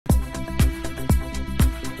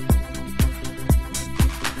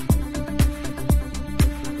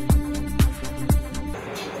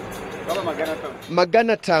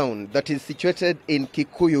Magana town, that is situated in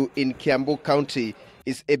Kikuyu in Kiambu County,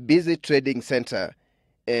 is a busy trading center.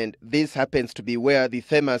 And this happens to be where the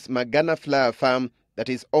famous Magana flower farm that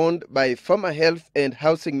is owned by former Health and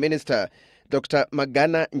Housing Minister Dr.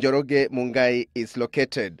 Magana Njoroge Mungai is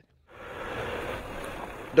located.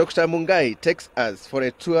 Dr. Mungai takes us for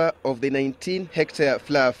a tour of the 19-hectare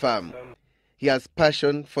flower farm. He has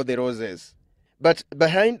passion for the roses. But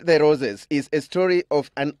behind the roses is a story of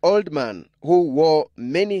an old man who wore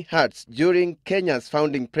many hats during Kenya's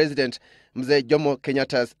founding president, Mzee Jomo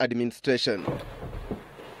Kenyatta's administration.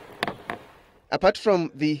 Apart from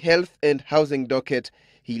the health and housing docket,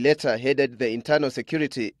 he later headed the internal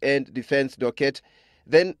security and defense docket,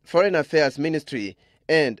 then foreign affairs ministry,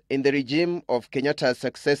 and in the regime of Kenyatta's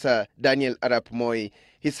successor, Daniel Arap Moi,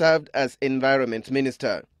 he served as environment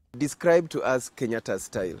minister. Describe to us Kenyatta's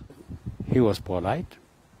style. He was polite,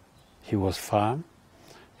 he was firm,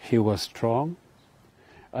 he was strong,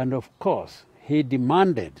 and of course, he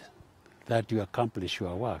demanded that you accomplish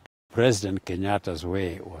your work. President Kenyatta's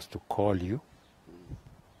way was to call you,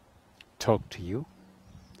 talk to you,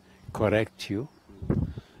 correct you,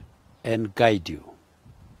 and guide you.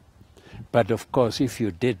 But of course, if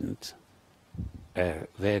you didn't,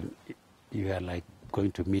 then you are like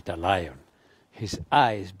going to meet a lion. His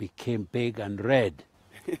eyes became big and red.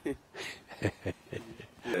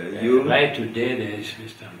 Right today, there is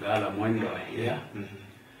Mr. Magana Njoroge here.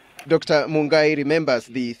 Dr. Mungai remembers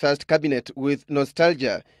the first cabinet with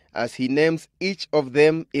nostalgia as he names each of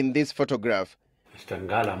them in this photograph. Mr.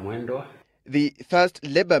 Magana Njoroge. The first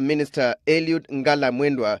Labour Minister, Eliud Ngala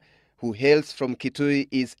Mwendwa, who hails from Kitui,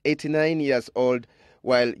 is 89 years old,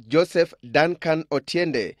 while Joseph Duncan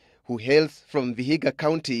Otiende, who hails from Vihiga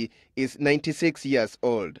County, is 96 years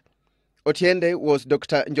old. Otiende was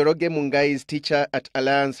Dr. Njoroge Mungai's teacher at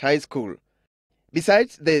Alliance High School.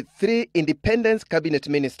 Besides the three independence cabinet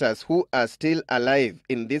ministers who are still alive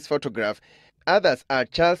in this photograph, others are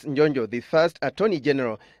Charles Njonjo, the first Attorney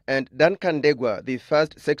General, and Duncan Degwa, the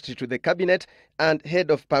first Secretary to the Cabinet and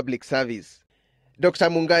Head of Public Service. Dr.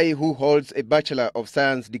 Mungai, who holds a Bachelor of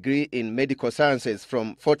Science degree in Medical Sciences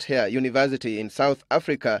from Fort Hare University in South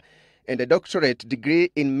Africa, and a doctorate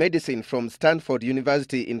degree in medicine from Stanford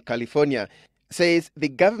University in California, says the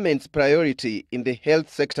government's priority in the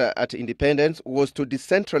health sector at independence was to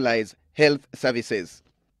decentralize health services.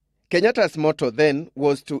 Kenyatta's motto then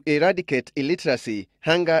was to eradicate illiteracy,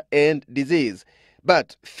 hunger and disease.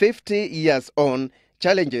 But 50 years on,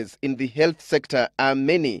 challenges in the health sector are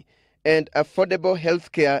many, and affordable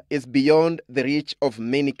health care is beyond the reach of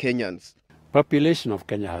many Kenyans. Population of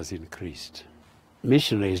Kenya has increased.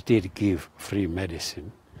 Missionaries did give free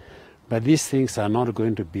medicine, but these things are not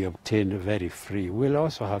going to be obtained very free. We'll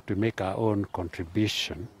also have to make our own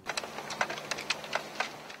contribution.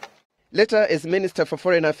 Later, as Minister for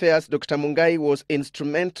Foreign Affairs, Dr. Mungai was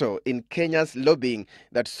instrumental in Kenya's lobbying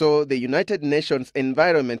that saw the United Nations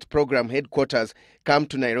Environment Programme headquarters come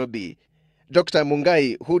to Nairobi. Dr.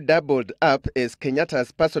 Mungai, who doubled up as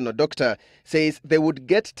Kenyatta's personal doctor, says they would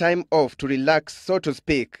get time off to relax, so to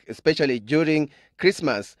speak, especially during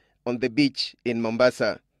Christmas on the beach in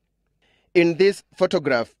Mombasa. In this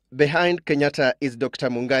photograph, behind Kenyatta is Dr.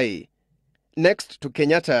 Mungai. Next to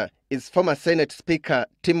Kenyatta is former Senate Speaker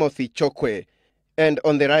Timothy Chokwe, and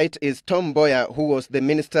on the right is Tom Mboya, who was the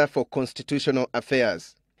Minister for Constitutional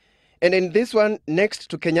Affairs. And in this one, next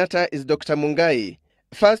to Kenyatta is Dr. Mungai.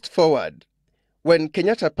 Fast forward. When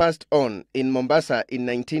Kenyatta passed on in Mombasa in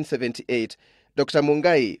 1978, Dr.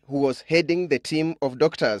 Mungai, who was heading the team of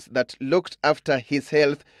doctors that looked after his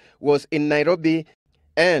health, was in Nairobi,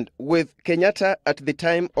 and with Kenyatta at the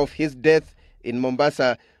time of his death in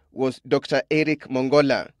Mombasa was Dr. Eric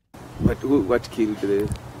Mongola. But what killed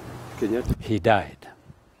Kenyatta? He died.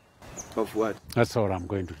 Of what? That's all I'm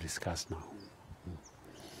going to discuss now.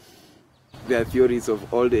 There are theories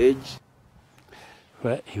of old age.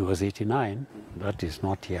 Well, he was 89. That is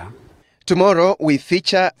not young. Tomorrow we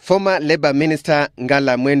feature former Labour Minister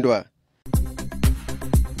Ngala Mwendwa.